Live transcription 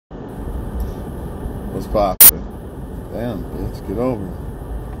What's poppin'? Damn, bitch, get over it.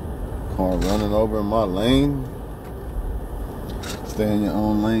 Car running over in my lane. Stay in your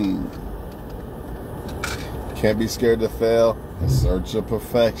own lane. Can't be scared to fail. In search of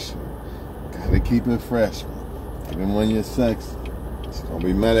perfection. Gotta keep it fresh. Even when you're sexy. Just don't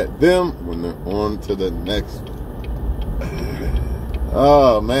be mad at them when they're on to the next one.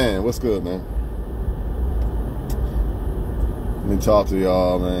 Oh, man. What's good, man? Let me talk to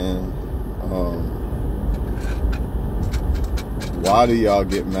y'all, man. Why do y'all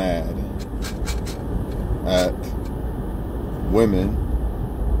get mad at women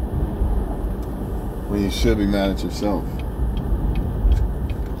when you should be mad at yourself?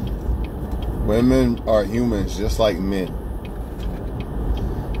 Women are humans just like men.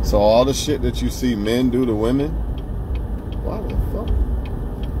 So all the shit that you see men do to women, why the fuck?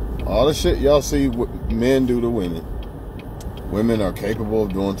 All the shit y'all see men do to women, women are capable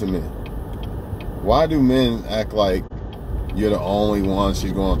of doing to men. Why do men act like you're the only one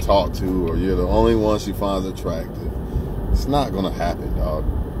she's going to talk to, or you're the only one she finds attractive? It's not going to happen, dog.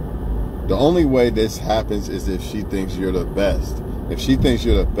 The only way this happens is if she thinks you're the best. If she thinks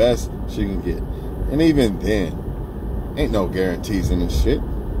you're the best she can get. And even then, ain't no guarantees in this shit.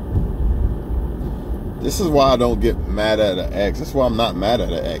 This is why I don't get mad at an ex. This is why I'm not mad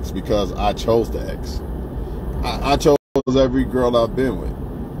at an ex, because I chose the ex. I chose every girl I've been with.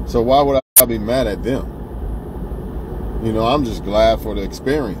 So why would I be mad at them? You know, I'm just glad for the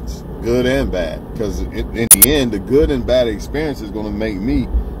experience, good and bad. Because in the end, the good and bad experience is going to make me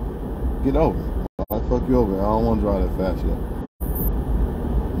get over it. I'll fuck you over. I don't want to drive that fast yet.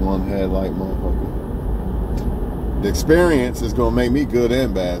 One headlight, motherfucker. The experience is going to make me good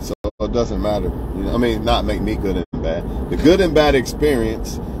and bad, so it doesn't matter. You know, I mean, not make me good and bad. The good and bad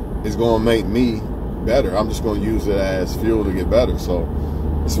experience is going to make me better. I'm just going to use it as fuel to get better. So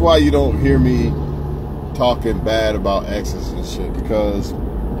this is why you don't hear me talking bad about exes and shit, because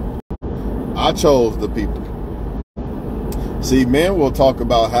I chose the people. See, men will talk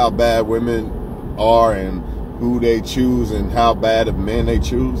about how bad women are and who they choose and how bad of men they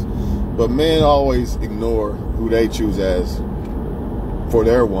choose, but men always ignore who they choose as for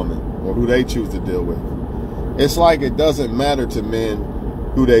their woman, or who they choose to deal with. It's like it doesn't matter to men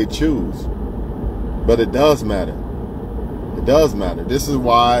who they choose, but it does matter. It does matter. This is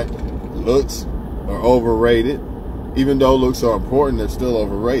why looks are overrated. Even though looks are important, they're still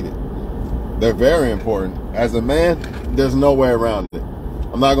overrated. They're very important. As a man, there's no way around it.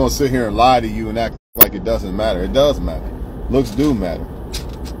 I'm not going to sit here and lie to you and act like it doesn't matter. It does matter. Looks do matter.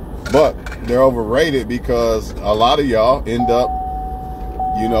 But they're overrated because a lot of y'all end up,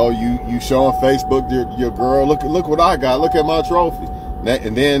 you know, you show on Facebook your girl, look what I got, look at my trophy.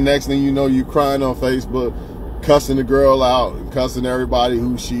 And then next thing you know, you crying on Facebook, cussing the girl out, and cussing everybody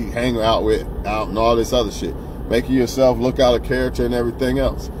who she hang out with out, and all this other shit, making yourself look out of character and everything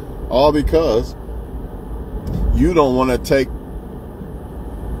else, all because you don't want to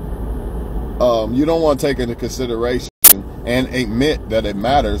take into consideration and admit that it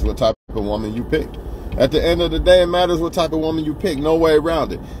matters what type of woman you pick. At the end of the day, it matters what type of woman you pick. No way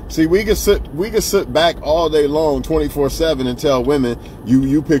around it. See, we can sit back all day long, 24/7, and tell women,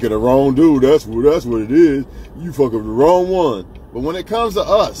 you picking the wrong dude. That's what it is. You fucking the wrong one. But when it comes to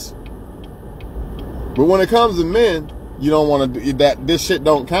us, but when it comes to men, you don't want to do that. This shit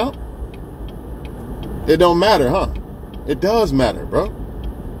don't count. It don't matter, huh? It does matter, bro.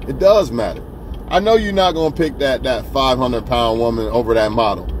 It does matter. I know you're not gonna pick that 500-pound woman over that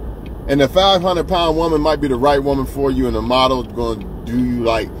model. And the 500-pound woman might be the right woman for you, and the model going to do you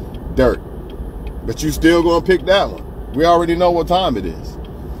like dirt. But you still going to pick that one. We already know what time it is.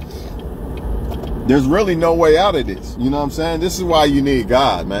 There's really no way out of this. You know what I'm saying? This is why you need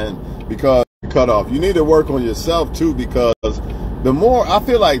God, man. Because cut off. You need to work on yourself, too, because the more, I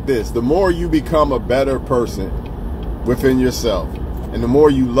feel like this, the more you become a better person within yourself, and the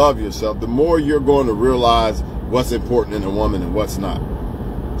more you love yourself, the more you're going to realize what's important in a woman and what's not.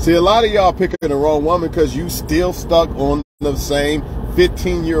 See, a lot of y'all picking the wrong woman because you still stuck on the same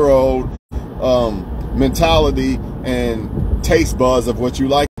 15-year-old mentality and taste buds of what you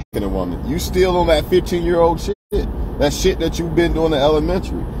like in a woman. You still on that 15-year-old shit. That shit that you've been doing in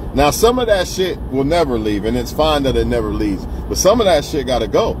elementary. Now, some of that shit will never leave, and it's fine that it never leaves. But some of that shit got to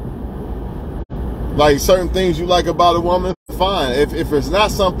go. Like certain things you like about a woman, fine. If it's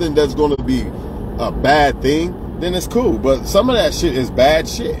not something that's going to be a bad thing, then it's cool. But some of that shit is bad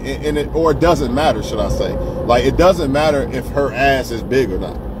shit, or it doesn't matter, should I say. Like, it doesn't matter if her ass is big or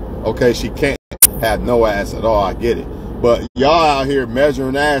not. Okay, she can't have no ass at all, I get it. But y'all out here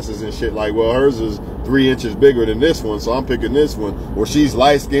measuring asses and shit like, well, hers is 3 inches bigger than this one, so I'm picking this one. Or she's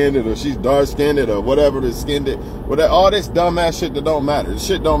light-skinned, or she's dark-skinned, or whatever the skinned it. All this dumbass shit that don't matter. This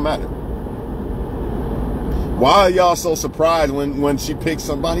shit don't matter. Why are y'all so surprised when she picked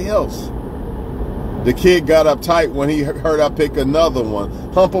somebody else? The kid got uptight when he heard I pick another one.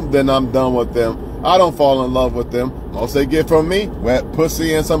 Hump them, then I'm done with them. I don't fall in love with them. Most they get from me, wet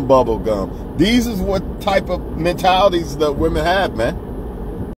pussy and some bubble gum. These is what type of mentalities that women have, man.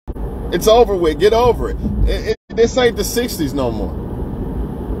 It's over with. Get over it. This ain't the 60s no more.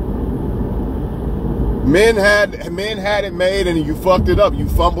 Men had it made and you fucked it up. You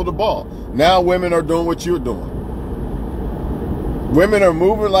fumbled the ball. Now women are doing what you're doing. Women are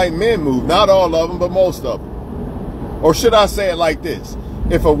moving like men move. Not all of them, but most of them. Or should I say it like this?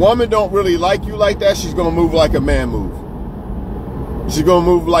 If a woman don't really like you like that, she's going to move like a man move. She's going to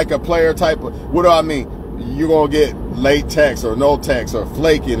move like a player type of... What do I mean? You're going to get late text or no text or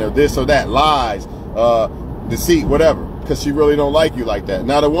flaking or this or that. Lies, deceit, whatever. Because she really don't like you like that.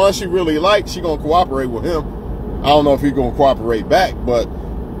 Now, the one she really likes, she going to cooperate with him. I don't know if he's going to cooperate back, but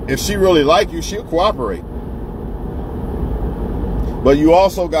if she really like you, she'll cooperate. But you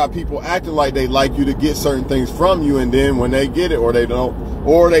also got people acting like they like you to get certain things from you, and then when they get it or they don't,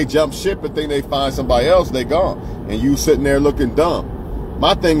 or they jump ship and think they find somebody else, they gone. And you sitting there looking dumb.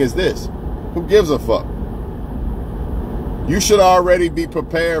 My thing is this. Who gives a fuck? You should already be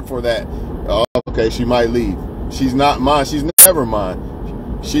prepared for that. Oh, okay, she might leave. She's not mine. She's never mine.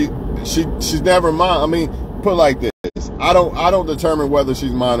 She's never mine. I mean, put it like this. I don't determine whether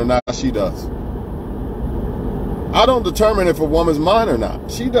she's mine or not. She does. I don't determine if a woman's mine or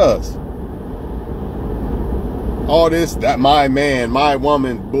not. She does. All this, that my man, my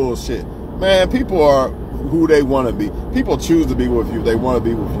woman bullshit. Man, people are who they want to be. People choose to be with you. They want to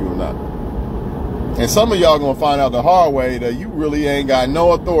be with you or not. And some of y'all going to find out the hard way that you really ain't got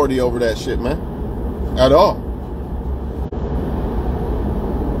no authority over that shit, man. At all.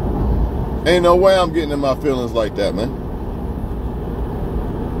 Ain't no way I'm getting in my feelings like that, man.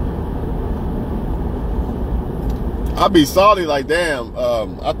 I'd be salty like, damn,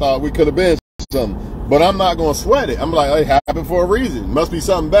 I thought we could have been something. But I'm not going to sweat it. I'm like, it happened for a reason. Must be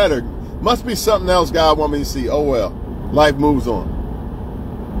something better. Must be something else God want me to see. Oh, well. Life moves on.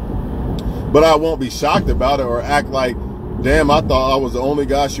 But I won't be shocked about it or act like, damn, I thought I was the only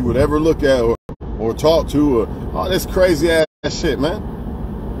guy she would ever look at or talk to. Or all this crazy ass shit, man.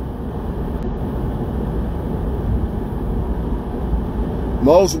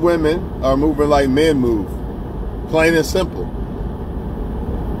 Most women are moving like men move. Plain and simple.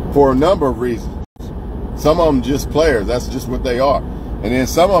 For a number of reasons. Some of them just players. That's just what they are. And then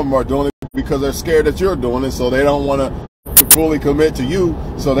some of them are doing it because they're scared that you're doing it, so they don't want to fully commit to you,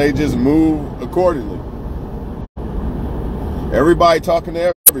 so they just move accordingly. Everybody talking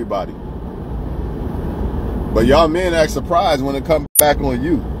to everybody. But y'all men act surprised when it comes back on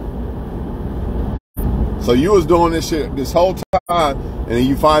you. So you was doing this shit this whole time, and then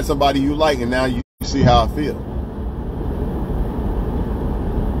you find somebody you like, and now you see how I feel.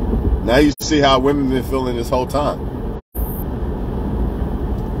 Now you see how women been feeling this whole time.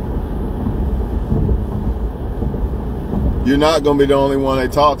 You're not going to be the only one they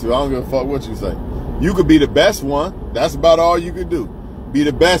talk to. I don't give a fuck what you say. You could be the best one. That's about all you could do. Be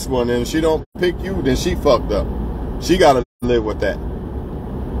the best one. And if she don't pick you, then she fucked up. She got to live with that.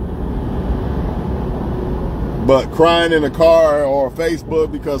 But crying in a car or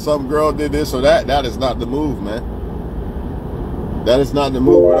Facebook because some girl did this or that, that is not the move, man. That is not the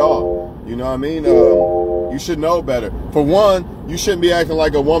move at all. You know what I mean? You should know better. For one, you shouldn't be acting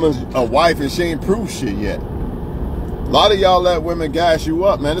like a woman's a wife and she ain't proved shit yet. A lot of y'all let women gas you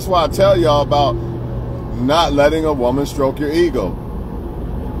up, man. That's why I tell y'all about not letting a woman stroke your ego.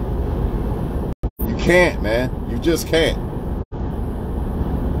 You can't, man. You just can't.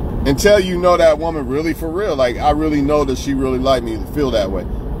 Until you know that woman really for real. Like, I really know that she really like me to feel that way.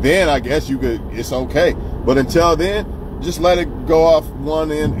 Then I guess you could, it's okay. But until then, just let it go off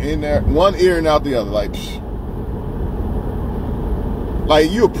one in there, one ear and out the other. Like, psh. Like,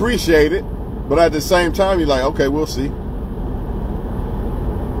 you appreciate it, but at the same time, you're like, okay, we'll see.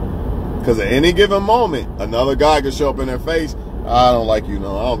 Because at any given moment, another guy could show up in their face. I don't like you,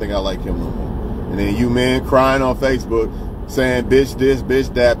 no. I don't think I like him no more. And then you men crying on Facebook saying, bitch this,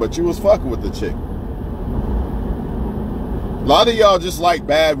 bitch that, but you was fucking with the chick. A lot of y'all just like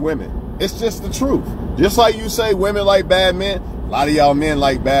bad women. It's just the truth. Just like you say women like bad men, a lot of y'all men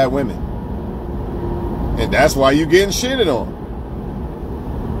like bad women. And that's why you getting shitted on.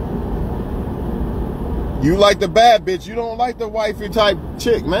 You like the bad bitch, you don't like the wifey type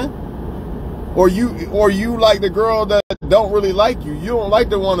chick, man. Or you like the girl that don't really like you. You don't like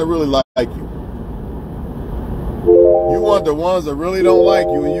the one that really like you. You want the ones that really don't like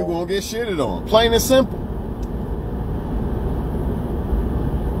you, and you're going to get shitted on. Plain and simple.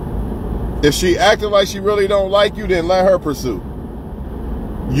 If she acting like she really don't like you, then let her pursue.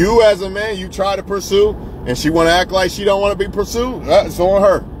 You as a man, you try to pursue, and she want to act like she don't want to be pursued, that's on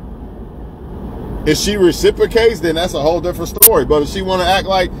her. If she reciprocates, then that's a whole different story. But if she want to act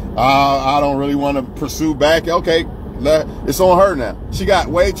like, I don't really want to pursue back, okay, it's on her now. She got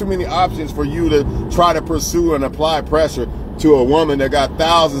way too many options for you to try to pursue and apply pressure to a woman that got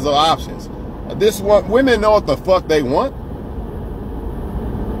thousands of options. Women know what the fuck they want.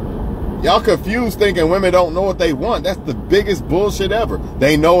 Y'all confused thinking women don't know what they want. That's the biggest bullshit ever.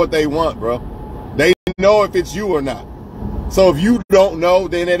 They know what they want, bro. They know if it's you or not. So if you don't know,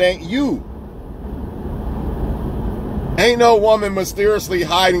 then it ain't you. Ain't no woman mysteriously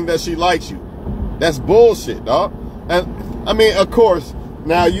hiding that she likes you. That's bullshit, dog. And I mean, of course,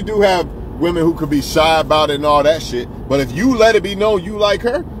 now you do have women who could be shy about it and all that shit. But if you let it be known you like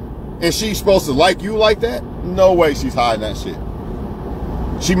her, and she's supposed to like you like that, no way she's hiding that shit.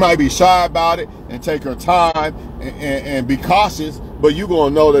 She might be shy about it and take her time and be cautious, but you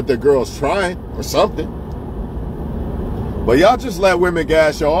gonna know that the girl's trying or something. But y'all just let women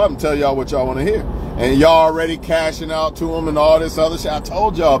gas y'all up and tell y'all what y'all want to hear. And y'all already cashing out to them and all this other shit. I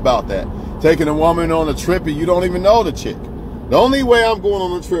told y'all about that. Taking a woman on a trip and you don't even know the chick. The only way I'm going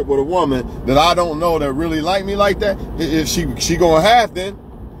on a trip with a woman that I don't know that really like me like that, if she gonna have then.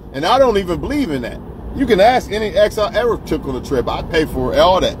 And I don't even believe in that. You can ask any ex I ever took on a trip. I pay for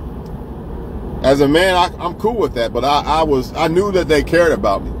all that. As a man, I'm cool with that. But I knew that they cared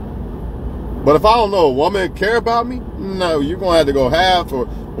about me. But if I don't know a woman care about me, no, you're gonna have to go half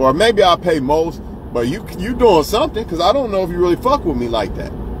or maybe I'll pay most. But you doing something, because I don't know if you really fuck with me like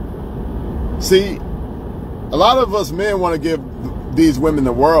that. See, a lot of us men want to give these women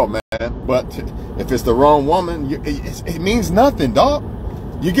the world, man. But if it's the wrong woman, it means nothing, dog.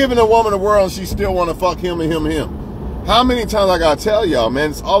 You're giving a woman the world and she still want to fuck him and him and him. How many times I got to tell y'all, man,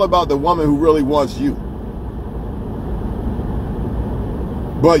 it's all about the woman who really wants you.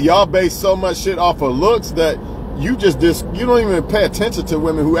 But y'all base so much shit off of looks that you don't even pay attention to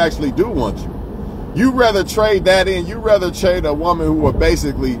women who actually do want you. You'd rather trade that in. You'd rather trade a woman who will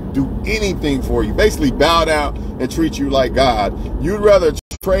basically do anything for you, basically bow down and treat you like God. You'd rather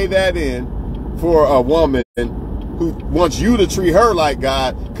trade that in for a woman who wants you to treat her like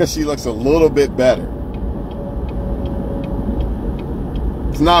God because she looks a little bit better.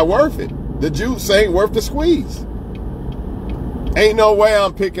 It's not worth it. The juice ain't worth the squeeze. Ain't no way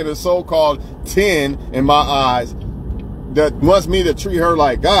I'm picking a so-called 10 in my eyes that wants me to treat her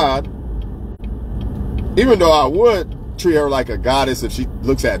like God. Even though I would treat her like a goddess if she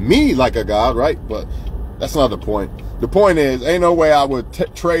looks at me like a god, right? But that's not the point. The point is, ain't no way I would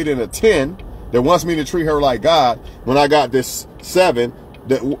trade in a 10 that wants me to treat her like God when I got this 7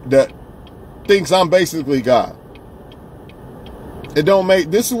 that thinks I'm basically God. It don't make,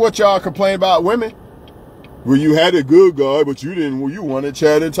 this is what y'all complain about women. Well, you had a good guy, but you didn't, well, you wanted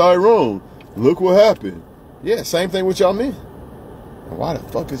Chad and Tyrone. Look what happened. Yeah, same thing with y'all men. And why the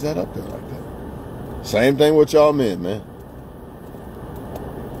fuck is that up there like that? Same thing with y'all men, man.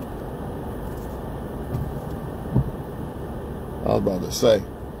 I was about to say,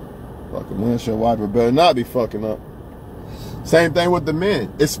 fucking windshield wiper better not be fucking up. Same thing with the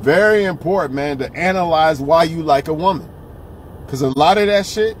men. It's very important, man, to analyze why you like a woman. Because a lot of that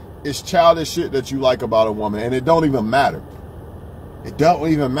shit is childish shit that you like about a woman, and it don't even matter. It don't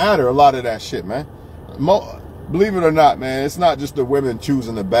even matter, a lot of that shit, man. Believe it or not, man, it's not just the women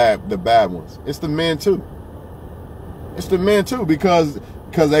choosing the bad ones. It's the men too. It's the men too, because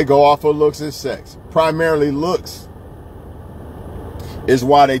they go off of looks and sex. Primarily looks is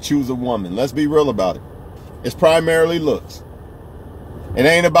why they choose a woman. Let's be real about it. It's primarily looks. It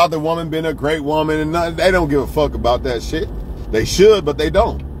ain't about the woman being a great woman and nothing. They don't give a fuck about that shit. They should, but they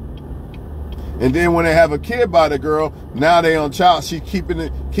don't. And then when they have a kid by the girl, now they on child, she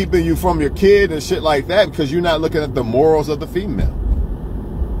keeping you from your kid and shit like that because you're not looking at the morals of the female.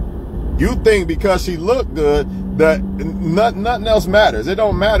 You think because she look good that nothing else matters. It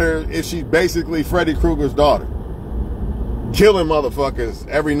don't matter if she's basically Freddy Krueger's daughter, killing motherfuckers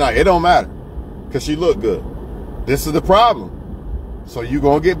every night. It don't matter because she look good. This is the problem. So you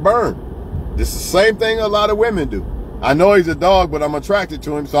gonna get burned. This is the same thing a lot of women do. I know he's a dog, but I'm attracted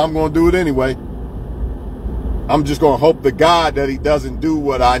to him, so I'm gonna do it anyway. I'm just gonna hope to God that he doesn't do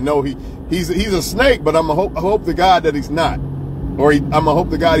what I know he's a snake, but I'm gonna hope to God that he's not, or I'm gonna hope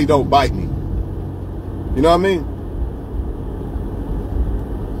to God he don't bite me. You know what I mean?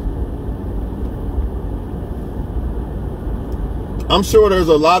 I'm sure there's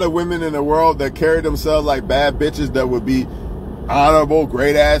a lot of women in the world that carry themselves like bad bitches that would be honorable,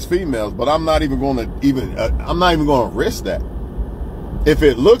 great ass females, but I'm not even going to risk that. If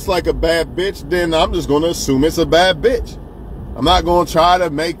it looks like a bad bitch, then I'm just going to assume it's a bad bitch. I'm not going to try to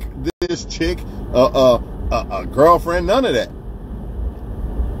make this chick a girlfriend, none of that.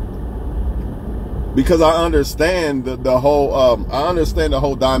 Because I understand the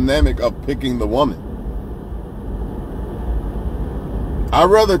whole dynamic of picking the woman. I'd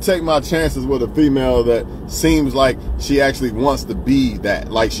rather take my chances with a female that seems like she actually wants to be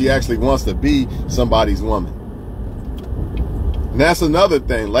that. Like she actually wants to be somebody's woman. And that's another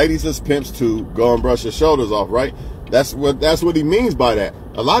thing. Ladies is pimps too. Go and brush your shoulders off, right? That's what he means by that.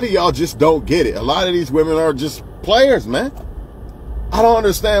 A lot of y'all just don't get it. A lot of these women are just players, man. I don't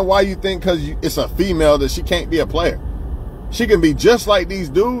understand why you think because it's a female that she can't be a player. She can be just like these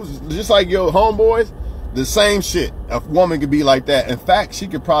dudes, just like your homeboys. The same shit. A woman could be like that. In fact, she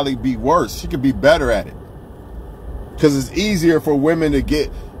could probably be worse. She could be better at it. Because it's easier for women to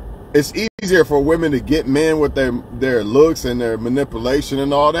get men with their looks and their manipulation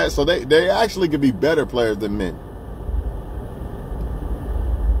and all that. So they actually could be better players than men.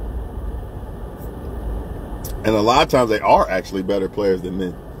 And a lot of times they are actually better players than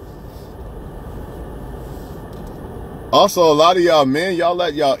men. Also, a lot of y'all men, y'all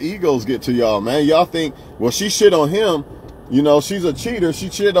let y'all egos get to y'all, man. Y'all think, well, she shit on him. You know, she's a cheater. She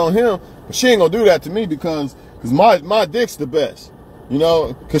shit on him. But she ain't going to do that to me because my dick's the best. You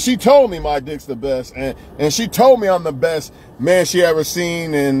know, because she told me my dick's the best. And she told me I'm the best man she ever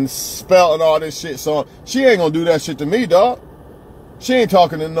seen and felt and all this shit. So she ain't going to do that shit to me, dog. She ain't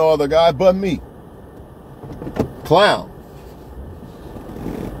talking to no other guy but me. Clown.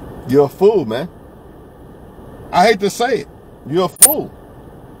 You're a fool, man. I hate to say it. You're a fool.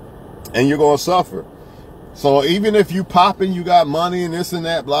 And you're going to suffer. So even if you popping, you got money and this and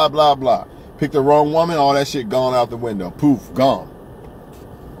that, blah, blah, blah. Pick the wrong woman, all that shit gone out the window. Poof, gone.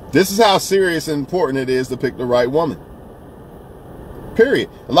 This is how serious and important it is to pick the right woman. Period.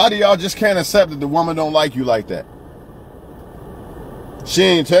 A lot of y'all just can't accept that the woman don't like you like that. She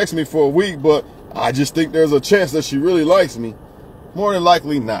ain't text me for a week, but I just think there's a chance that she really likes me. More than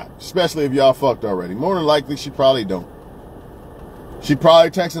likely not, especially if y'all fucked already. More than likely, she probably don't. She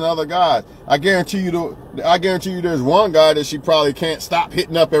probably texting other guys. I guarantee you there's one guy that she probably can't stop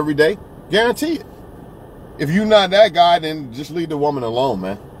hitting up every day. Guarantee it. If you're not that guy, then just leave the woman alone,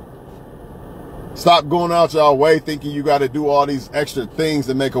 man. Stop going out y'all way thinking you got to do all these extra things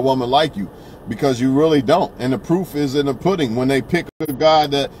to make a woman like you, because you really don't. And the proof is in the pudding when they pick a guy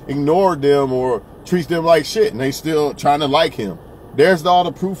that ignored them or treats them like shit and they still trying to like him. There's all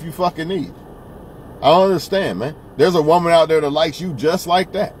the proof you fucking need. I don't understand, man. There's a woman out there that likes you just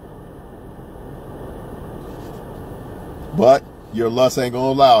like that. But your lust ain't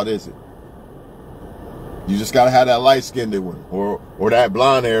gonna allow it, is it? You just gotta have that light-skinned one or that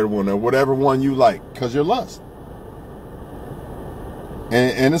blonde-haired one or whatever one you like, because you're lust.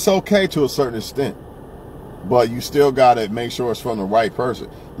 And it's okay to a certain extent. But you still gotta make sure it's from the right person.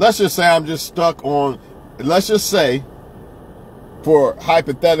 Let's just say I'm just stuck on, let's just say, for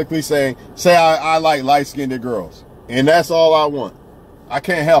hypothetically saying, I like light-skinned girls. And that's all I want. I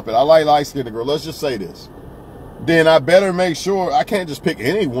can't help it. I like light-skinned girls. Let's just say this. Then I better make sure I can't just pick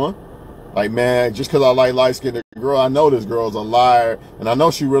anyone. Like, man, just because I like light-skinned girl, I know this girl's a liar. And I know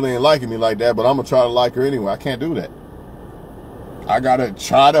she really ain't liking me like that, but I'm going to try to like her anyway. I can't do that. I got to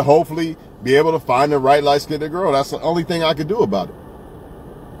try to hopefully be able to find the right light-skinned girl. That's the only thing I could do about it.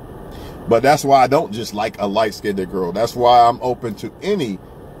 But that's why I don't just like a light-skinned girl. That's why I'm open to any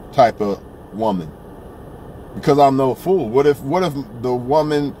type of woman. Because I'm no fool. What if the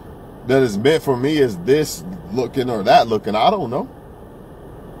woman that is meant for me is this looking or that looking? I don't know.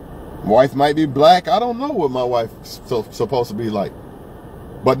 My wife might be black. I don't know what my wife's supposed to be like.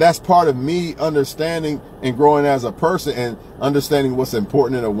 But that's part of me understanding and growing as a person and understanding what's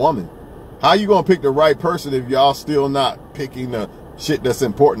important in a woman. How you going to pick the right person if y'all still not picking the shit that's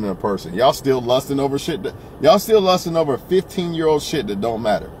important in a person? Y'all still lusting over shit. Y'all still lusting over 15-year-old shit that don't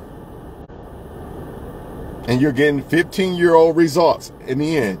matter. And you're getting 15-year-old results in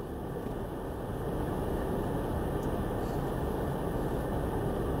the end.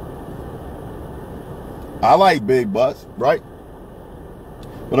 I like big butts, right?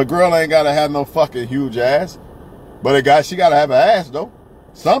 But a girl ain't got to have no fucking huge ass. But she got to have an ass, though.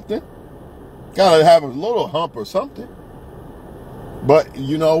 Something. Got to have a little hump or something. But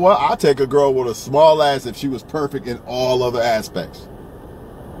you know what? I'll take a girl with a small ass if she was perfect in all other aspects.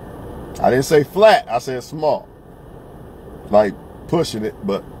 I didn't say flat. I said small. Like pushing it,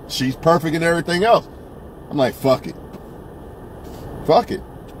 but she's perfect in everything else. I'm like, fuck it. Fuck it.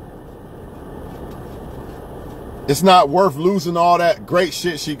 It's not worth losing all that great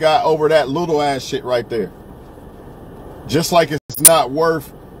shit she got over that little ass shit right there. Just like it's not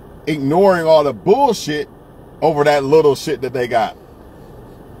worth ignoring all the bullshit over that little shit that they got.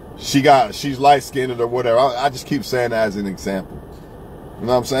 She's light-skinned or whatever. I just keep saying that as an example. You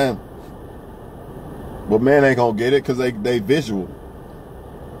know what I'm saying? But men ain't gonna get it because they visual.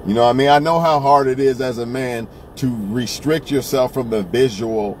 You know what I mean? I know how hard it is as a man to restrict yourself from the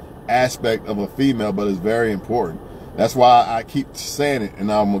visual aspect of a female, but it's very important. That's why I keep saying it,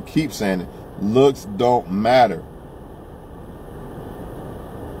 and I'm gonna keep saying it. Looks don't matter.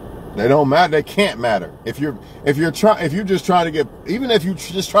 They don't matter. They can't matter. If you're just trying to get, even if you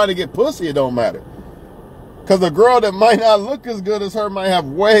just trying to get pussy, it don't matter. Because the girl that might not look as good as her might have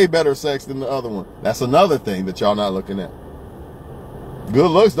way better sex than the other one. That's another thing that y'all not looking at. Good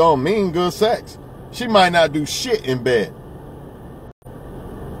looks don't mean good sex. She might not do shit in bed.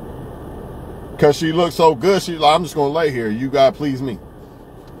 Because she looks so good, she's like, I'm just going to lay here. You got to please me.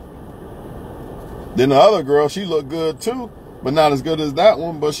 Then the other girl, she looked good too. But not as good as that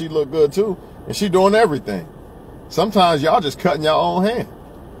one, but she looked good too. And she doing everything. Sometimes y'all just cutting your own hand.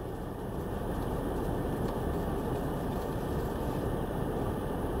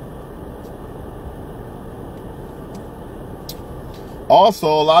 Also,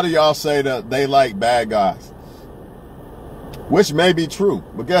 a lot of y'all say that they like bad guys. Which may be true.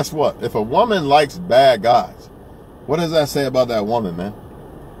 But guess what? If a woman likes bad guys, what does that say about that woman, man?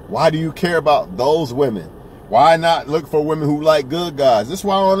 Why do you care about those women? Why not look for women who like good guys? This is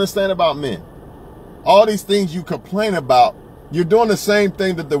what I don't understand about men. All these things you complain about, you're doing the same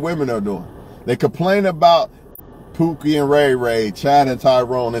thing that the women are doing. They complain about Pookie and Ray Ray, Chad and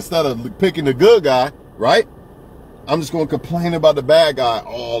Tyrone. Instead of picking the good guy, right? I'm just going to complain about the bad guy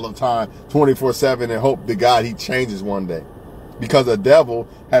all the time, 24/7, and hope to God he changes one day. Because the devil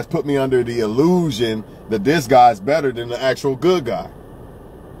has put me under the illusion that this guy's better than the actual good guy.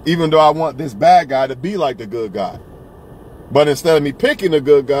 Even though I want this bad guy to be like the good guy. But instead of me picking the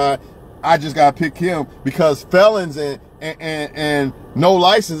good guy, I just got to pick him because felons and no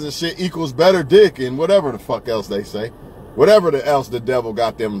license and shit equals better dick and whatever the fuck else they say. Whatever else the devil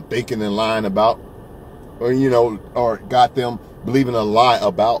got them thinking and lying about. Or, you know, or got them believing a lie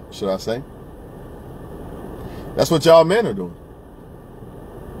about, should I say. That's what y'all men are doing.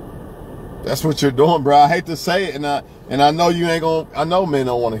 That's what you're doing, bro. I hate to say it, and I know you ain't gonna. I know men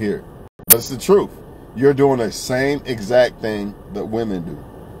don't want to hear it, but it's the truth. You're doing the same exact thing that women do.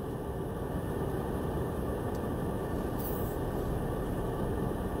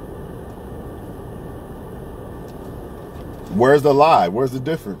 Where's the lie? Where's the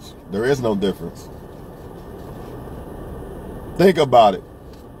difference? There is no difference. Think about it.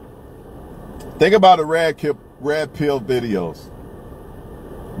 Think about the red pill videos.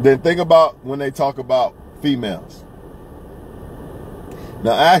 Then think about when they talk about females.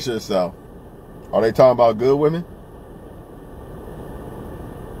 Now ask yourself, are they talking about good women?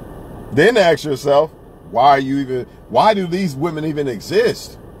 Then ask yourself, why do these women even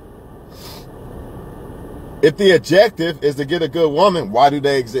exist? If the objective is to get a good woman, why do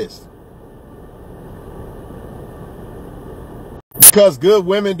they exist? Because good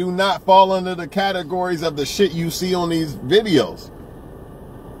women do not fall under the categories of the shit you see on these videos.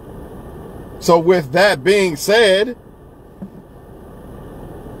 So with that being said,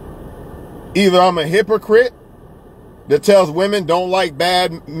 either I'm a hypocrite that tells women don't like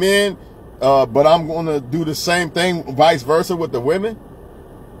bad men, but I'm going to do the same thing vice versa with the women,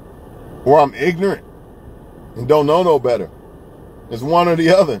 or I'm ignorant and don't know no better. It's one or the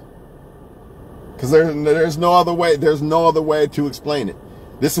other. Because there's no other way. There's no other way to explain it.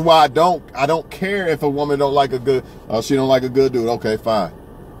 This is why I don't care if a woman don't like a good, she don't like a good dude. Okay, fine.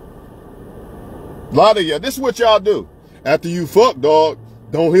 A lot of y'all, this is what y'all do. After you fuck, dog,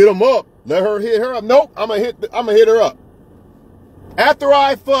 don't hit him up. Let her hit her up. Nope, I'm gonna hit her up. After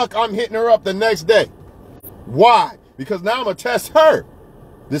I fuck, I'm hitting her up the next day. Why? Because now I'm gonna test her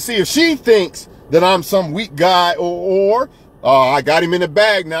to see if she thinks that I'm some weak guy or I got him in the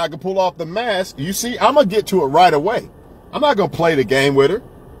bag. Now I can pull off the mask. You see, I'm gonna get to it right away. I'm not gonna play the game with her.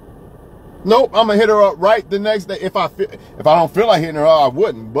 Nope, I'm gonna hit her up right the next day. If I don't feel like hitting her up, I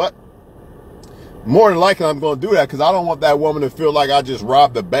wouldn't. But more than likely, I'm going to do that because I don't want that woman to feel like I just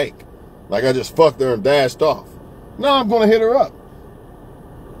robbed the bank. Like I just fucked her and dashed off. No, I'm going to hit her up.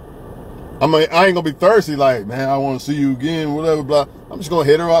 I ain't going to be thirsty like, man, I want to see you again, whatever, blah. I'm just going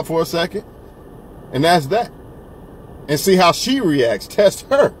to hit her up for a second. And that's that. And see how she reacts. Test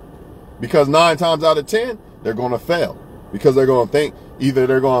her. Because 9 times out of 10, they're going to fail. Because they're going to think, either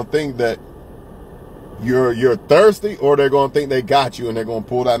they're going to think that you're thirsty, or they're going to think they got you and they're going to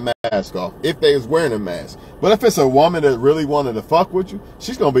pull that mask off if they was wearing a mask. But if it's a woman that really wanted to fuck with you,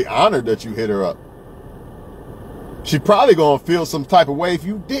 she's going to be honored that you hit her up. She probably going to feel some type of way if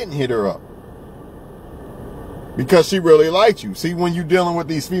you didn't hit her up, because she really liked you. See, when you're dealing with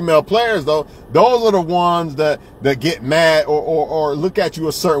these female players, though, those are the ones that get mad or look at you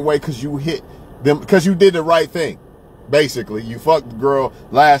a certain way because you hit them, because you did the right thing. Basically, you fucked the girl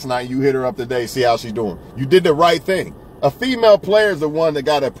last night, you hit her up today, see how she's doing. You did the right thing. A female player is the one that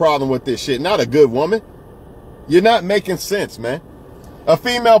got a problem with this shit, not a good woman. You're not making sense, man. A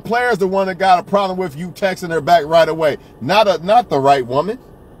female player is the one that got a problem with you texting her back right away, not the right woman.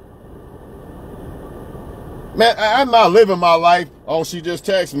 Man, I'm not living my life, oh, she just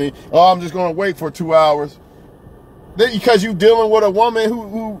texted me, oh, I'm just going to wait for 2 hours. Because you're dealing with a woman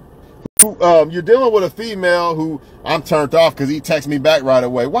who you're dealing with a female who, I'm turned off because he texts me back right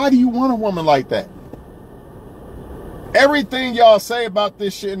away. Why do you want a woman like that? Everything y'all say about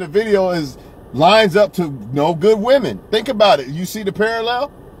this shit in the video lines up to no good women. Think about it. You see the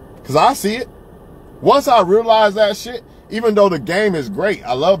parallel? Because I see it. Once I realize that shit, even though the game is great,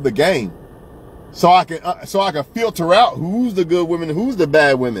 I love the game. So I can filter out who's the good women, who's the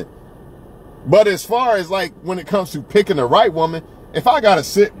bad women. But as far as like when it comes to picking the right woman, if I got to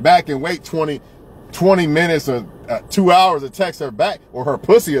sit back and wait 20 minutes or 2 hours to text her back, or her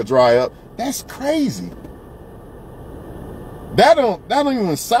pussy will dry up, that's crazy. That don't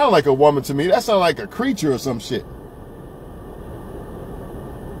even sound like a woman to me. That sounds like a creature or some shit.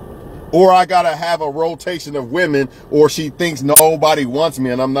 Or I got to have a rotation of women, or she thinks nobody wants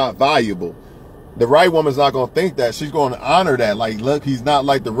me and I'm not valuable. The right woman's not going to think that. She's going to honor that. Like, look, he's not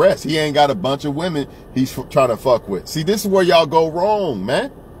like the rest. He ain't got a bunch of women he's trying to fuck with. See, this is where y'all go wrong,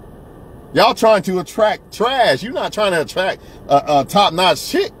 man. Y'all trying to attract trash. You're not trying to attract top-notch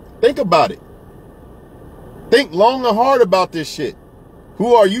shit. Think about it. Think long and hard about this shit.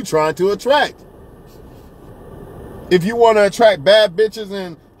 Who are you trying to attract? If you want to attract bad bitches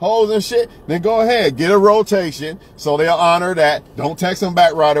and hoes and shit, then go ahead, get a rotation so they'll honor that. Don't text them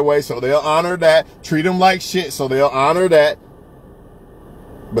back right away so they'll honor that. Treat them like shit so they'll honor that.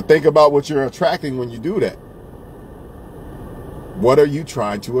 But think about what you're attracting when you do that. What are you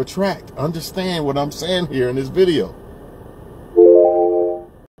trying to attract? Understand what I'm saying here in this video.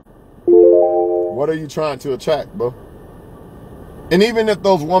 What are you trying to attract, bro? And even if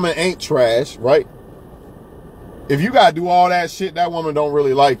those women ain't trash, right? If you got to do all that shit, that woman don't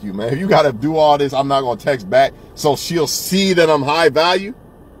really like you, man. If you got to do all this, I'm not going to text back so she'll see that I'm high value.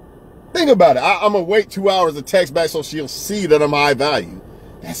 Think about it. I'm going to wait 2 hours to text back so she'll see that I'm high value.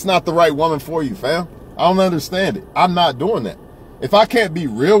 That's not the right woman for you, fam. I don't understand it. I'm not doing that. If I can't be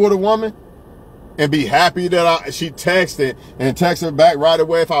real with a woman and be happy that she texted and text her back right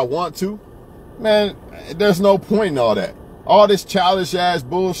away if I want to, man, there's no point in all that. All this childish ass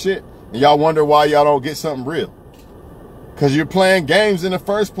bullshit, and y'all wonder why y'all don't get something real. Because you're playing games in the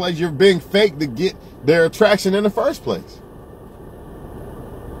first place. You're being fake to get their attraction in the first place.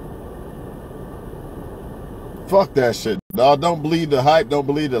 Fuck that shit, dog. Don't believe the hype. Don't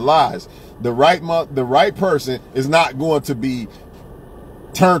believe the lies. The right person is not going to be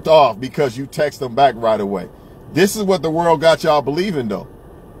turned off because you text them back right away. This is what the world got y'all believing, though.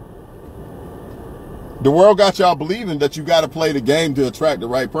 The world got y'all believing that you got to play the game to attract the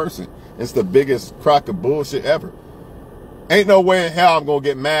right person. It's the biggest crock of bullshit ever. Ain't no way in hell I'm going to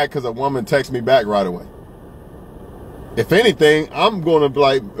get mad because a woman texts me back right away. If anything, I'm going to be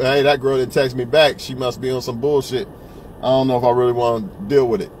like, hey, that girl didn't text me back. She must be on some bullshit. I don't know if I really want to deal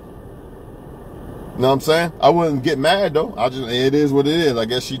with it. You know what I'm saying? I wouldn't get mad, though. It is what it is. I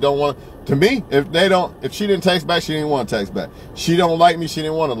guess she don't want, to me, if she didn't text back, she didn't want to text back. She don't like me, she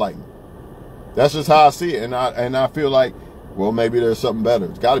didn't want to like me. That's just how I see it. And I feel like, well, maybe there's something better.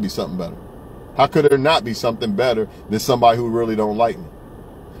 It's got to be something better. How could there not be something better than somebody who really don't like me?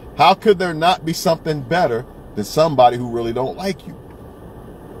 How could there not be something better than somebody who really don't like you?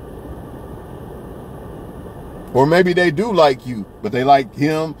 Or maybe they do like you, but they like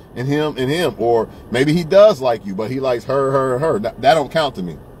him and him and him. Or maybe he does like you, but he likes her, her, and her. That don't count to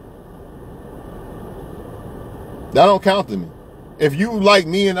me. That don't count to me. If you like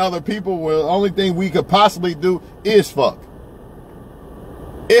me and other people, well, the only thing we could possibly do is fuck.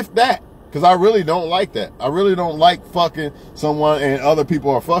 If that. Because I really don't like that. I really don't like fucking someone and other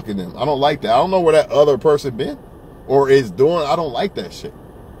people are fucking them. I don't like that. I don't know where that other person been or is doing. I don't like that shit.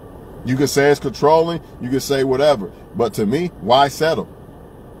 You could say it's controlling. You could say whatever. But to me, why settle?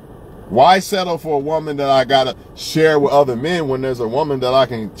 Why settle for a woman that I got to share with other men when there's a woman that I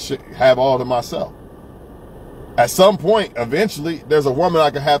can have all to myself? At some point, eventually, there's a woman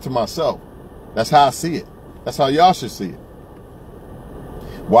I can have to myself. That's how I see it. That's how y'all should see it.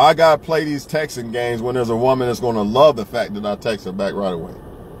 Why I gotta play these texting games when there's a woman that's gonna love the fact that I text her back right away?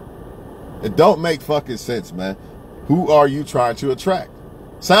 It don't make fucking sense, man. Who are you trying to attract?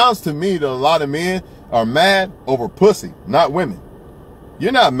 Sounds to me that a lot of men are mad over pussy, not women.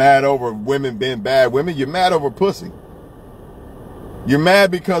 You're not mad over women being bad women. You're mad over pussy. You're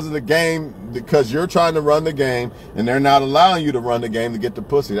mad because of the game, because you're trying to run the game and they're not allowing you to run the game to get the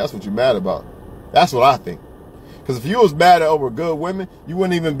pussy. That's what you're mad about. That's what I think. Because if you was mad over good women, you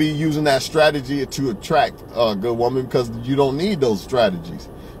wouldn't even be using that strategy to attract a good woman, because you don't need those strategies.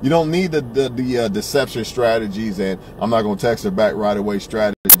 You don't need the deception strategies and I'm not going to text her back right away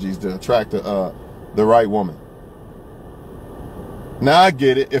strategies to attract the right woman. Now I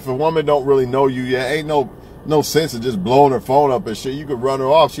get it. If a woman don't really know you yet, ain't no sense of just blowing her phone up and shit. You could run her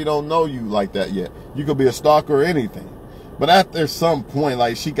off. She don't know you like that yet. You could be a stalker or anything. But after some point,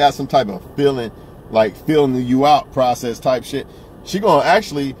 like she got some type of feeling, like feeling you out process type shit, she gonna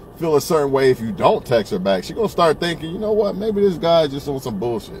actually feel a certain way if you don't text her back. She gonna start thinking, you know what, maybe this guy just on some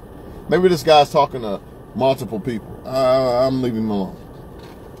bullshit. Maybe this guy's talking to multiple people. I'm leaving him alone.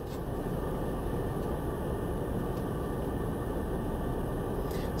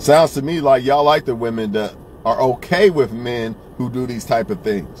 Sounds to me like y'all like the women that are okay with men who do these type of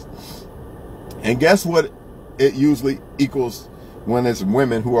things. And guess what it usually equals when it's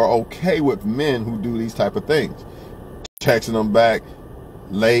women who are okay with men who do these type of things? Texting them back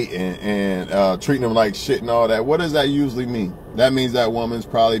late and treating them like shit and all that. What does that usually mean? That means that woman's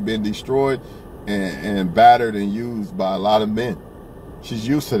probably been destroyed and battered and used by a lot of men. She's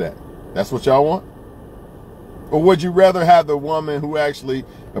used to that. That's what y'all want? Or would you rather have the woman who actually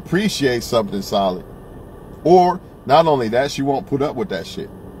appreciates something solid? Or not only that, she won't put up with that shit.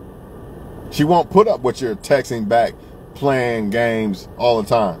 She won't put up with your texting back, playing games all the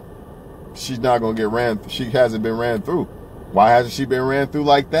time. She's not going to get ran. She hasn't been ran through. Why hasn't she been ran through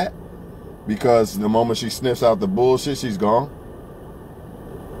like that? Because the moment she sniffs out the bullshit, she's gone.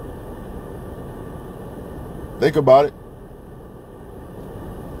 Think about it.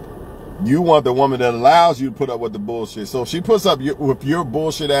 You want the woman that allows you to put up with the bullshit. So if she puts up with your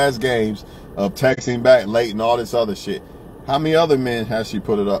bullshit ass games of texting back late and all this other shit, how many other men has she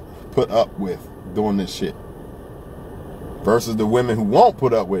put up with doing this shit? Versus the women who won't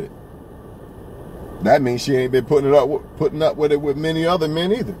put up with it. That means she ain't been putting up with it with many other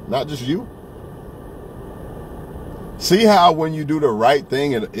men either, not just you. See how when you do the right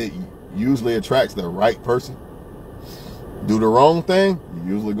thing, it usually attracts the right person. Do the wrong thing,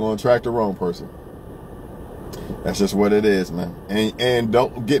 you're usually going to attract the wrong person. That's just what it is, man. And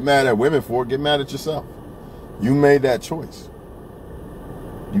don't get mad at women for it. Get mad at yourself. You made that choice.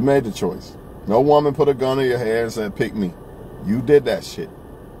 You made the choice. No woman put a gun in your head and said, pick me. You did that shit.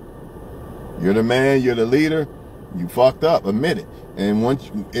 You're the man. You're the leader. You fucked up. Admit it. And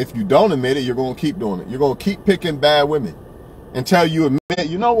if you don't admit it, you're going to keep doing it. You're going to keep picking bad women until you admit,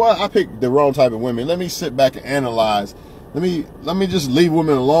 you know what? I picked the wrong type of women. Let me sit back and analyze. Let me just leave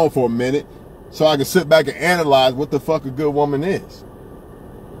women alone for a minute so I can sit back and analyze what the fuck a good woman is.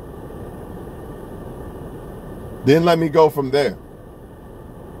 Then let me go from there.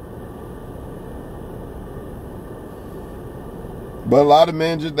 But a lot of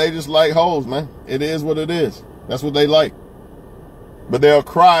men, they just like hoes, man. It is what it is. That's what they like. But they'll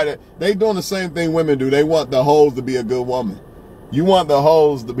cry that they doing the same thing women do. They want the hoes to be a good woman. You want the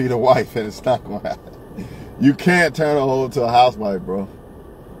hoes to be the wife, and it's not going to happen. You can't turn a hoe into a housewife, bro.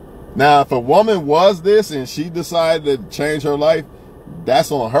 Now, if a woman was this and she decided to change her life,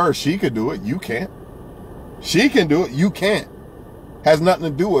 that's on her. She could do it. You can't. She can do it. You can't. Has nothing to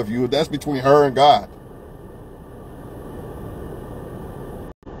do with you. That's between her and God.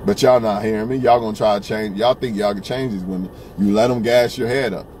 But y'all not hearing me. Y'all gonna try to change. Y'all think y'all can change these women. You let them gas your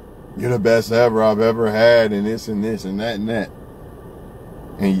head up. You're the best ever I've ever had, and this and this and that and that.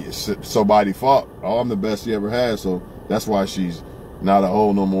 And so by default, oh, I'm the best she ever had, so that's why she's not a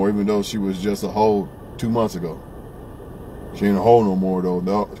hoe no more, even though she was just a hoe 2 months ago. She ain't a hoe no more,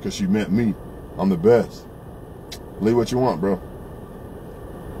 though, because she met me. I'm the best. Believe what you want, bro.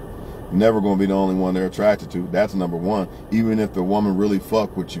 Never going to be the only one they're attracted to. That's number one. Even if the woman really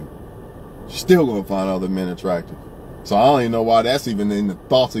fuck with you, she's still going to find other men attractive. So I don't even know why that's even in the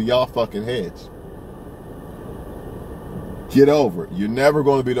thoughts of y'all fucking heads. Get over it. You're never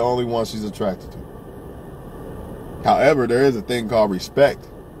going to be the only one she's attracted to. However, there is a thing called respect,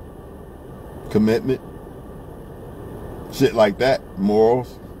 commitment, shit like that,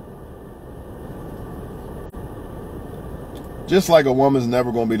 morals. Just like a woman's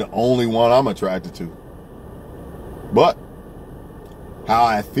never going to be the only one I'm attracted to. But How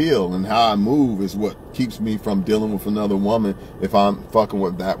I feel and how I move is what keeps me from dealing with another woman if I'm fucking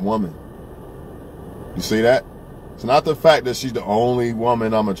with that woman. You see that? It's not the fact that she's the only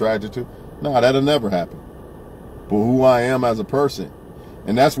woman I'm attracted to. No, that'll never happen. But who I am as a person.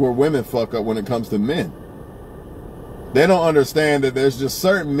 And that's where women fuck up when it comes to men. They don't understand that there's just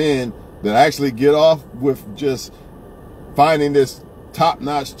certain men that actually get off with just finding this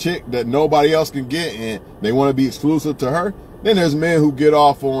top-notch chick that nobody else can get and they want to be exclusive to her. Then there's men who get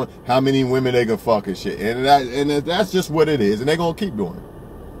off on how many women they can fuck and shit. And that's just what it is. And they're going to keep doing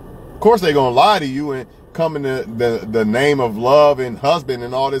it. Of course, they're going to lie to you and come in the name of love and husband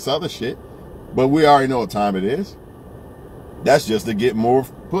and all this other shit. But we already know what time it is. That's just to get more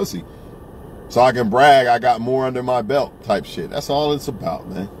pussy. So I can brag I got more under my belt type shit. That's all it's about,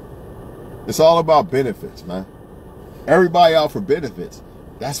 man. It's all about benefits, man. Everybody out for benefits.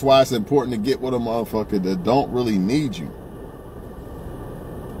 That's why it's important to get with a motherfucker that don't really need you.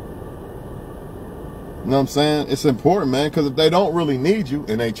 You know what I'm saying? It's important, man, because if they don't really need you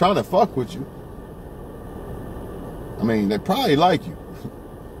and they trying to fuck with you, I mean, they probably like you.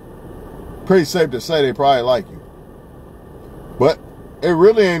 Pretty safe to say they probably like you. But it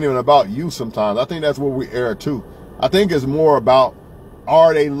really ain't even about you sometimes. I think that's where we err too. I think it's more about,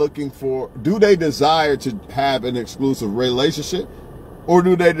 are they looking for, do they desire to have an exclusive relationship? Or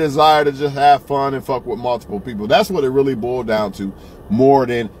do they desire to just have fun and fuck with multiple people? That's what it really boiled down to, more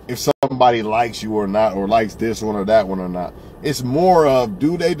than if somebody likes you or not, or likes this one or that one or not. It's more of,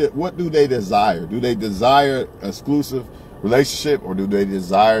 what do they desire? Do they desire an exclusive relationship, or do they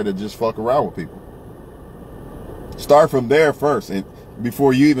desire to just fuck around with people? Start from there first, and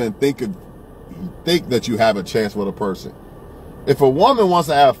before you even think that you have a chance with a person. If a woman wants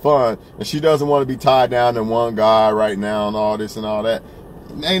to have fun and she doesn't want to be tied down to one guy right now and all this and all that,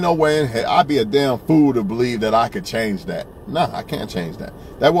 ain't no way in hell. I'd be a damn fool to believe that I could change that. No, I can't change that.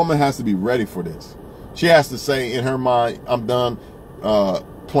 That woman has to be ready for this. She has to say in her mind, I'm done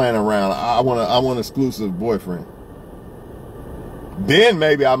playing around. I want an exclusive boyfriend. Then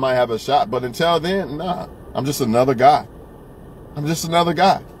maybe I might have a shot, but until then, nah. I'm just another guy. I'm just another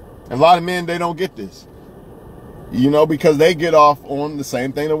guy. And a lot of men, they don't get this. You know, because they get off on the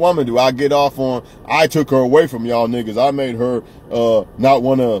same thing the woman do. I get off on, I took her away from y'all niggas. I made her not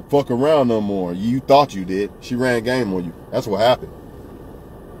want to fuck around no more. You thought you did. She ran game on you. That's what happened.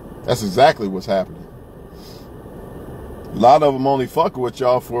 That's exactly what's happening. A lot of them only fuck with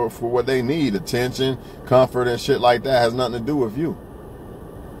y'all for what they need. Attention, comfort, and shit like that. Has nothing to do with you.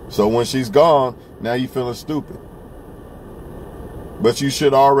 So when she's gone, now you feeling stupid. But you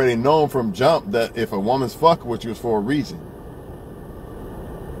should already know from jump that if a woman's fucking with you, it's for a reason.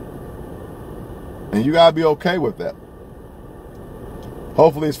 And you gotta be okay with that.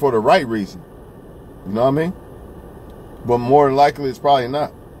 Hopefully it's for the right reason. You know what I mean? But more than likely it's probably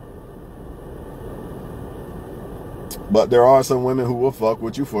not. But there are some women who will fuck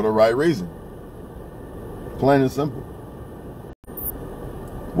with you for the right reason. Plain and simple.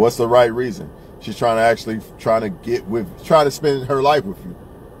 What's the right reason? She's trying to spend her life with you.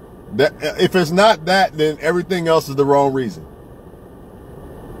 That, if it's not that, then everything else is the wrong reason.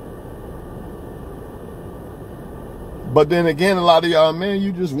 But then again, a lot of y'all men,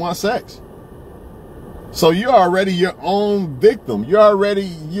 you just want sex. So you're already your own victim. You're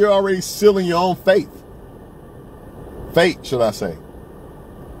already sealing your own fate. Fate, should I say.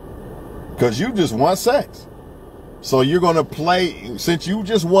 Because you just want sex. So you're going to play, since you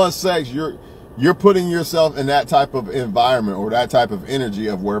just want sex, you're putting yourself in that type of environment or that type of energy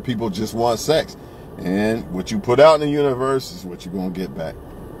of where people just want sex. And what you put out in the universe is what you're going to get back,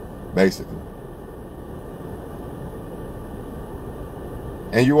 basically.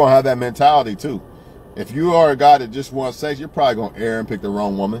 And you won't have that mentality too. If you are a guy that just wants sex, you're probably going to err and pick the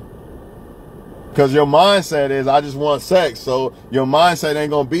wrong woman. Because your mindset is, I just want sex. So your mindset ain't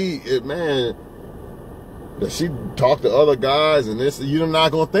going to be, man, that she talk to other guys and this, you're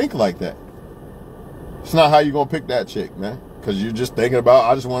not going to think like that. It's not how you're going to pick that chick, man. Because you're just thinking about,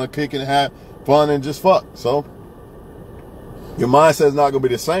 I just want to kick and have fun and just fuck. So your mindset is not going to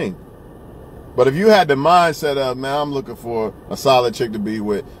be the same. But if you had the mindset of, man, I'm looking for a solid chick to be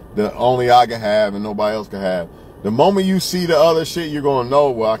with, that only I can have and nobody else can have. The moment you see the other shit, you're going to know,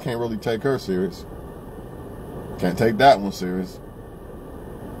 well, I can't really take her serious. Can't take that one serious.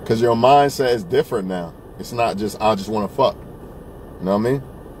 Because your mindset is different now. It's not just, I just want to fuck. You know what I mean?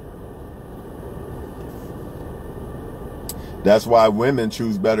 That's why women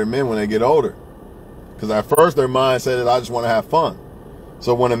choose better men when they get older. Because at first their mindset is, I just want to have fun.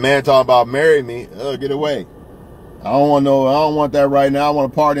 So when a man talk about marry me, get away. I don't want that right now. I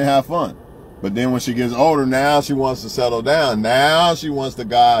want to party and have fun. But then when she gets older, now she wants to settle down. Now she wants the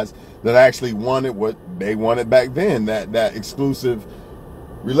guys that actually wanted what they wanted back then, that exclusive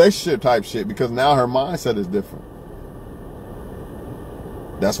relationship type shit, because now her mindset is different.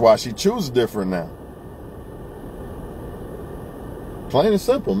 That's why she chooses different now. Plain and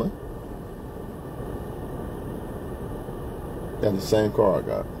simple, man. Got the same car I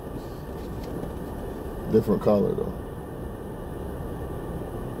got. Different color, though.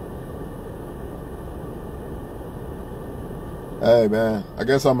 Hey, man, I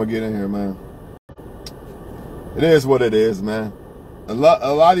guess I'm going to get in here, man. It is what it is, man. A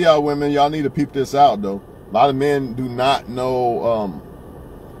lot of y'all women, y'all need to peep this out, though. A lot of men do not know,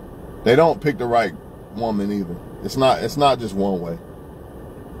 they don't pick the right woman either. It's not just one way.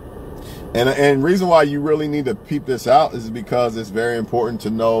 And reason why you really need to peep this out is because it's very important to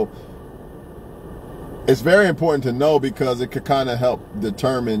know. It's very important to know because it could kind of help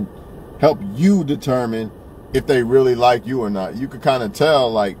you determine if they really like you or not. You could kind of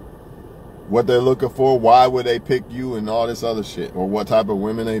tell, like, what they're looking for, why would they pick you, and all this other shit, or what type of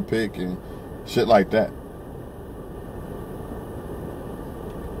women they pick and shit like that.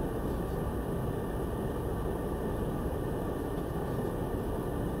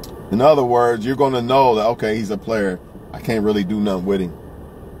 In other words, you're going to know that, okay, he's a player. I can't really do nothing with him.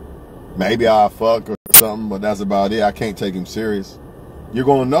 Maybe I'll fuck or something, but that's about it. I can't take him serious. You're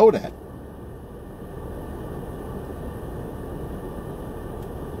going to know that.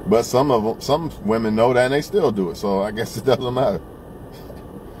 But some women know that and they still do it. So I guess it doesn't matter.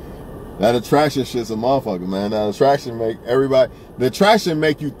 That attraction shit's a motherfucker, man. That attraction the attraction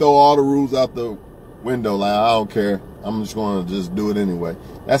make you throw all the rules out the window. Like, I don't care. I'm just going to just do it anyway.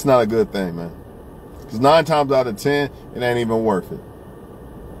 That's not a good thing, man. Because 9 times out of 10, it ain't even worth it.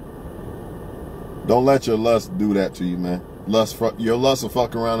 Don't let your lust do that to you, man. Your lust will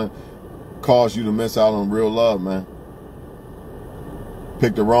fuck around and cause you to miss out on real love, man.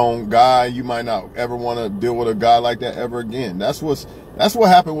 Pick the wrong guy, you might not ever want to deal with a guy like that ever again. That's what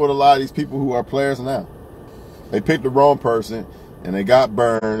happened with a lot of these people who are players now. They picked the wrong person and they got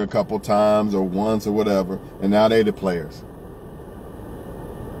burned a couple times or once or whatever, and now they the players.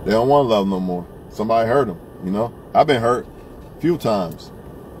 They don't want love no more. Somebody hurt them, you know? I've been hurt a few times.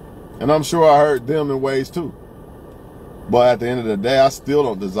 And I'm sure I hurt them in ways too. But at the end of the day, I still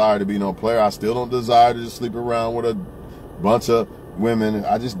don't desire to be no player. I still don't desire to just sleep around with a bunch of women.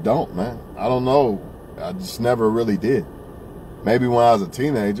 I just don't, man. I don't know. I just never really did. Maybe when I was a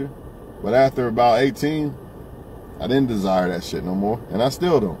teenager. But after about 18, I didn't desire that shit no more. And I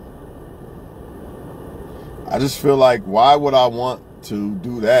still don't. I just feel like, why would I want to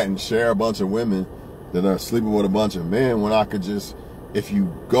do that and share a bunch of women that are sleeping with a bunch of men when I could just, if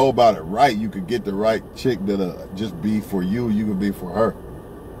you go about it right, you could get the right chick that'll just be for you, you could be for her.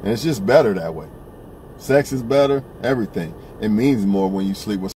 And it's just better that way. Sex is better, everything. It means more when you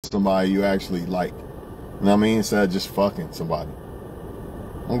sleep with somebody you actually like. You know what I mean? Instead of just fucking somebody.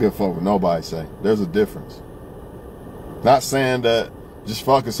 I don't give a fuck what nobody say. There's a difference. Not saying that just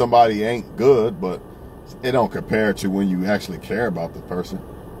fucking somebody ain't good, but it don't compare to when you actually care about the person.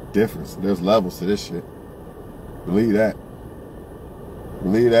 Difference. There's levels to this shit. Believe that.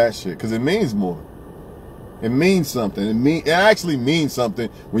 Believe that shit. Because it means more. It means something. It actually means something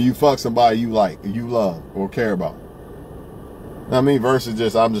when you fuck somebody you like, you love, or care about. I mean, versus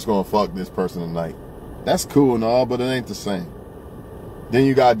just, I'm just going to fuck this person tonight. That's cool and all, but it ain't the same. Then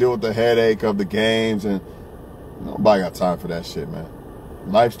you got to deal with the headache of the games, and nobody got time for that shit, man.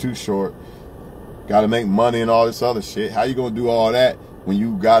 Life's too short. Got to make money and all this other shit. How you going to do all that when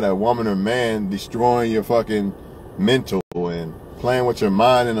you got a woman or man destroying your fucking mental and playing with your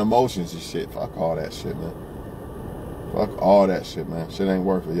mind and emotions and shit? Fuck all that shit, man. Fuck all that shit, man. Shit ain't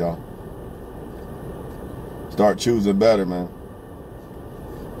worth it, y'all. Start choosing better, man.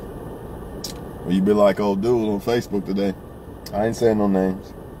 Or you be like old dude on Facebook today. I ain't saying no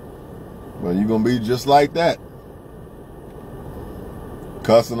names. But you gonna be just like that.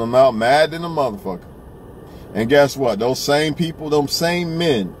 Cussing them out, mad than a motherfucker. And guess what? Those same people, them same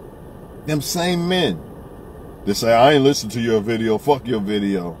men, they say, I ain't listen to your video, fuck your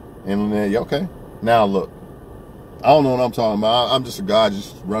video. And then, okay, now look. I don't know what I'm talking about. I'm just a guy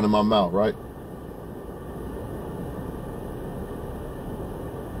just running my mouth, right?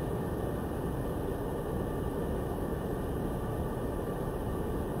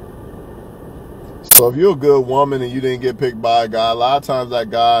 So if you're a good woman and you didn't get picked by a guy, a lot of times that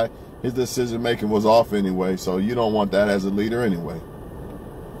guy, his decision making was off anyway, so you don't want that as a leader anyway.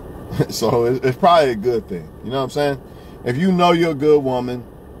 So it's probably a good thing. You know what I'm saying? If you know you're a good woman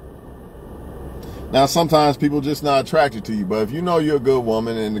Now, sometimes people just not attracted to you, but if you know you're a good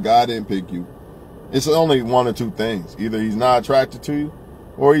woman and the guy didn't pick you, it's only one or two things. Either he's not attracted to you,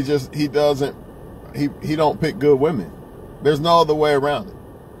 or he don't pick good women. There's no other way around it.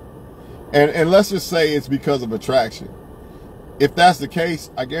 And let's just say it's because of attraction. If that's the case,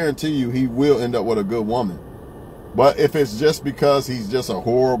 I guarantee you he will end up with a good woman. But if it's just because he's just a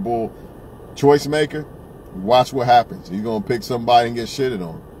horrible choice maker, watch what happens. He's going to pick somebody and get shitted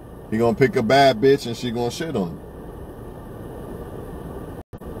on. He's going to pick a bad bitch and she's going to shit on him.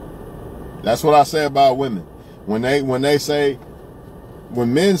 That's what I say about women. When men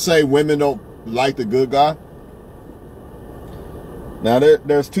say women don't like the good guy, now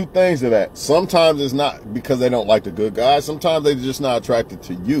there's two things to that. Sometimes it's not because they don't like the good guy. Sometimes they're just not attracted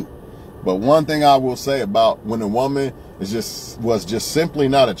to you. But one thing I will say about when a woman was just simply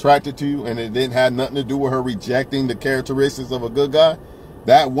not attracted to you, and it didn't have nothing to do with her rejecting the characteristics of a good guy,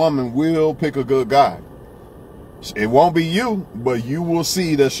 that woman will pick a good guy. It won't be you, but you will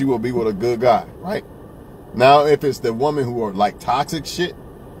see that she will be with a good guy, right? Now, if it's the woman who are like toxic shit,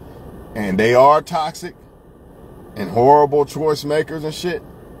 and they are toxic and horrible choice makers and shit,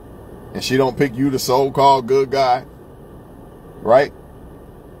 and she don't pick you, the so-called good guy, right?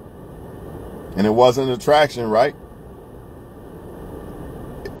 And it wasn't attraction, right?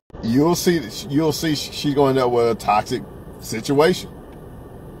 You'll see she's going to end up with a toxic situation.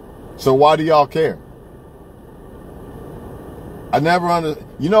 So why do y'all care? I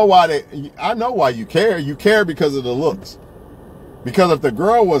know why you care. You care because of the looks. Because if the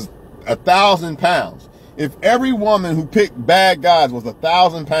girl was 1,000 pounds, if every woman who picked bad guys was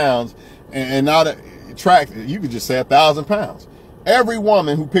 1,000 pounds and not attracted, you could just say 1,000 pounds. Every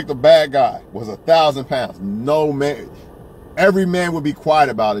woman who picked a bad guy was 1,000 pounds. No man, every man would be quiet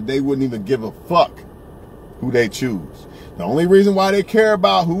about it. They wouldn't even give a fuck who they choose. The only reason why they care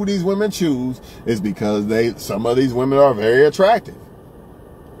about who these women choose is because some of these women are very attractive.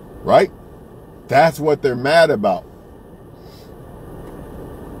 Right? That's what they're mad about.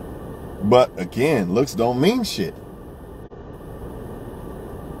 But again, looks don't mean shit.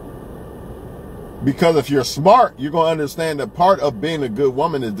 Because if you're smart, you're going to understand that part of being a good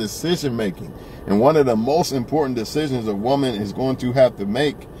woman is decision making. And one of the most important decisions a woman is going to have to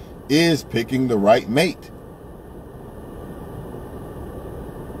make is picking the right mate.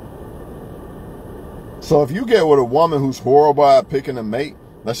 So if you get with a woman who's horrible at picking a mate,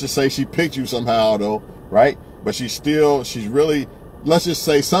 let's just say she picked you somehow though, right? But let's just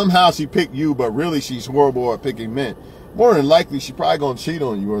say somehow she picked you, but really she's horrible at picking men. More than likely, she's probably going to cheat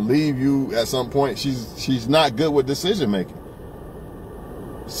on you or leave you at some point. She's not good with decision making.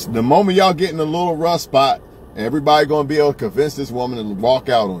 The moment y'all get in a little rough spot, everybody going to be able to convince this woman to walk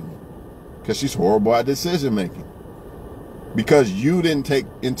out on you because she's horrible at decision making. Because you didn't take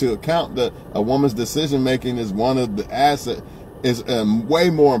into account that a woman's decision making is one of the assets, is a way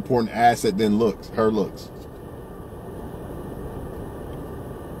more important asset than her looks.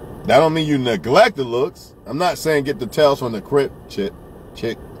 That don't mean you neglect the looks. I'm not saying get the tails from the crib, chick.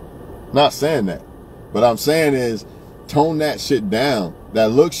 Not saying that. But I'm saying is tone that shit down.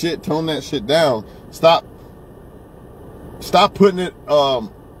 That look shit, tone that shit down. Stop putting it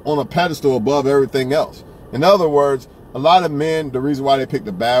on a pedestal above everything else. In other words, a lot of men, the reason why they pick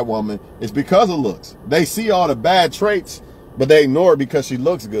the bad woman is because of looks. They see all the bad traits, but they ignore it because she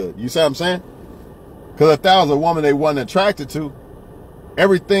looks good. You see what I'm saying? Because if that was a woman they wasn't attracted to,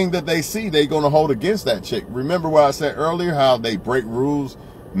 everything that they see, they're going to hold against that chick. Remember what I said earlier, how they break rules,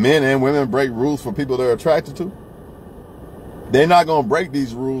 men and women break rules for people they're attracted to? They're not going to break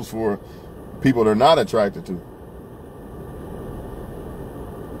these rules for people they're not attracted to.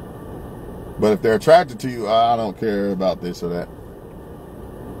 But if they're attracted to you, I don't care about this or that.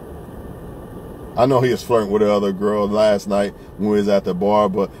 I know he was flirting with the other girl last night when we was at the bar,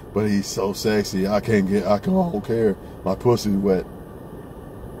 but he's so sexy, I don't care. My pussy's wet.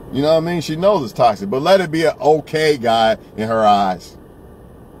 You know what I mean? She knows it's toxic, but let it be an okay guy in her eyes.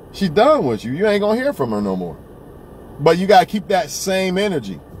 She's done with you. You ain't gonna hear from her no more. But you gotta keep that same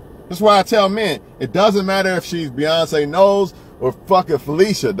energy. That's why I tell men, it doesn't matter if she's Beyonce Knowles or fucking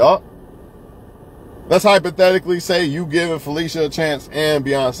Felicia, dog. Let's hypothetically say you giving Felicia a chance and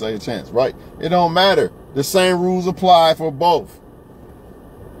Beyonce a chance, right? It don't matter. The same rules apply for both.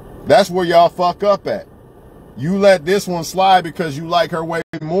 That's where y'all fuck up at. You let this one slide because you like her way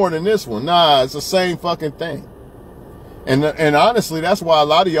more than this one. Nah, it's the same fucking thing. And honestly, that's why a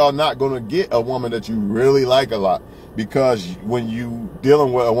lot of y'all not going to get a woman that you really like a lot. Because when you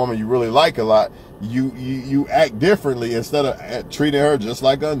dealing with a woman you really like a lot, you act differently instead of treating her just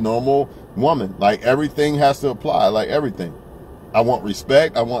like a normal woman. Like everything has to apply, like everything. I want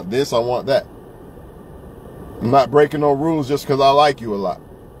respect, I want this, I want that. I'm not breaking no rules just because I like you a lot.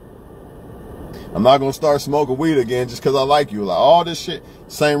 I'm not going to start smoking weed again just because I like you a lot. All this shit,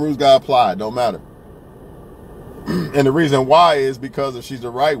 same rules got applied. Don't matter. And the reason why is because if she's the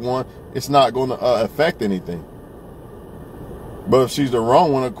right one, it's not going to affect anything. But if she's the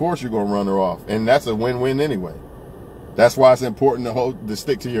wrong one, of course you're going to run her off. And that's a win-win anyway. That's why it's important to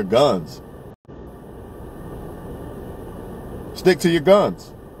stick to your guns. Stick to your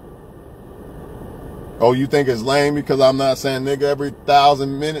guns. Oh, you think it's lame because I'm not saying nigga every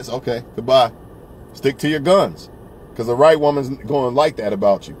 1,000 minutes? Okay, goodbye. Stick to your guns. Because the right woman's going to like that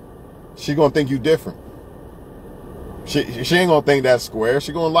about you. She going to think you different. She ain't going to think that's square.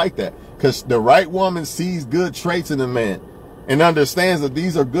 She going to like that. Because the right woman sees good traits in a man and understands that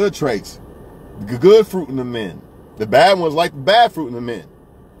these are good traits. Good fruit in the men. The bad ones like the bad fruit in the men.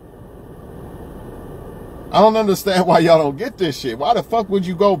 I don't understand why y'all don't get this shit. Why the fuck would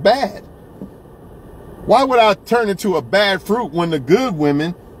you go bad? Why would I turn into a bad fruit when the good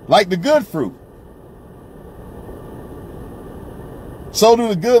women like the good fruit? So do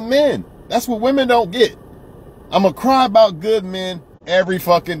the good men. That's what women don't get. I'm going to cry about good men every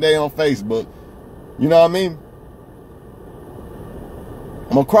fucking day on Facebook. You know what I mean?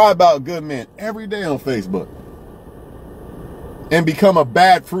 I'm going to cry about good men every day on Facebook. And become a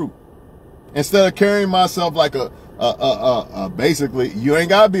bad fruit. Instead of carrying myself like basically, you ain't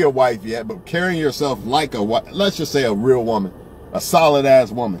got to be a wife yet, but carrying yourself like a wife, let's just say a real woman, a solid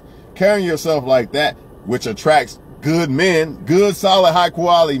ass woman. Carrying yourself like that, which attracts good men, good, solid, high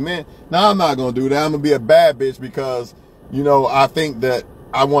quality men. Now, I'm not going to do that. I'm going to be a bad bitch because, you know, I think that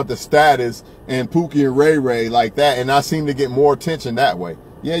I want the status and Pookie and Ray Ray like that. And I seem to get more attention that way.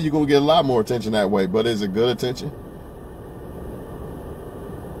 Yeah, you're going to get a lot more attention that way, but is it good attention?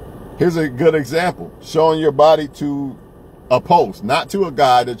 Here's a good example. Showing your body to a post. Not to a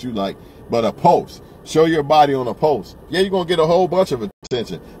guy that you like, but a post. Show your body on a post. Yeah, you're going to get a whole bunch of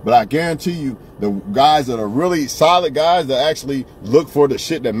attention. But I guarantee you, the guys that are really solid guys that actually look for the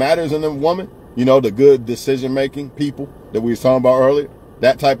shit that matters in a woman, you know, the good decision-making people that we was talking about earlier,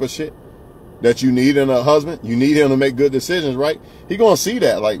 that type of shit that you need in a husband. You need him to make good decisions, right? He going to see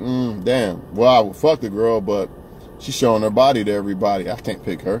that like, damn, well, I would fuck the girl, but she's showing her body to everybody. I can't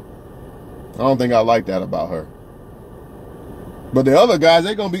pick her. I don't think I like that about her. But the other guys,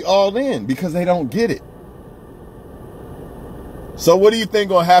 they're going to be all in because they don't get it. So what do you think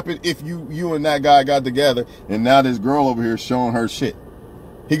going to happen if you and that guy got together and now this girl over here is showing her shit?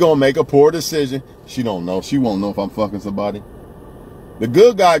 He going to make a poor decision. She don't know. She won't know if I'm fucking somebody. The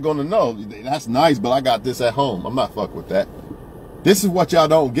good guy going to know. That's nice, but I got this at home. I'm not fucking with that. This is what y'all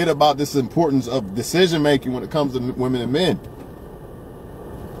don't get about this importance of decision making when it comes to women and men.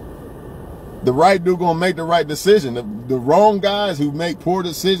 The right dude gonna make the right decision. The wrong guys who make poor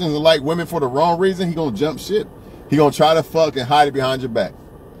decisions and like women for the wrong reason, he gonna jump ship. He gonna try to fuck and hide it behind your back.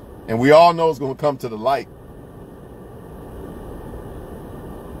 And we all know it's gonna come to the light.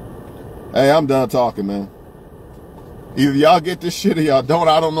 Hey, I'm done talking, man. Either y'all get this shit or y'all don't.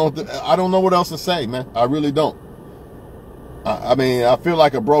 I don't know what else to say, man. I really don't. I mean, I feel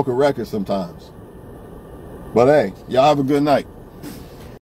like a broken record sometimes. But hey, y'all have a good night.